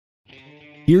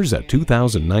Here's a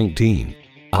 2019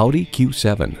 Audi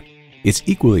Q7. It's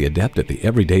equally adept at the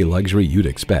everyday luxury you'd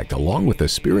expect, along with the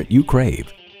spirit you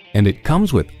crave. And it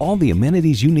comes with all the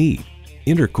amenities you need: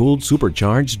 intercooled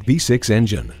supercharged V6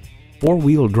 engine,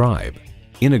 four-wheel drive,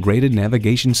 integrated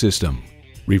navigation system,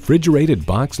 refrigerated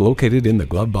box located in the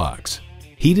glove box,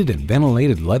 heated and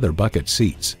ventilated leather bucket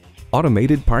seats,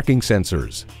 automated parking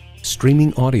sensors,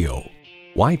 streaming audio,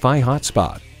 Wi-Fi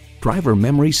hotspot, driver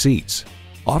memory seats,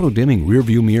 auto-dimming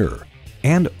rearview mirror,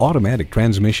 and automatic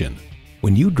transmission.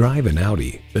 When you drive an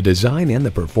Audi, the design and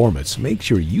the performance make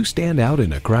sure you stand out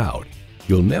in a crowd.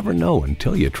 You'll never know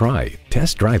until you try.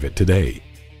 Test drive it today.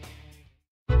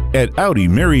 At Audi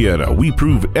Marietta, we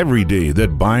prove every day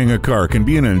that buying a car can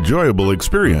be an enjoyable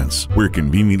experience. We're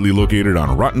conveniently located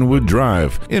on Rottenwood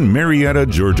Drive in Marietta,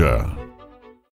 Georgia.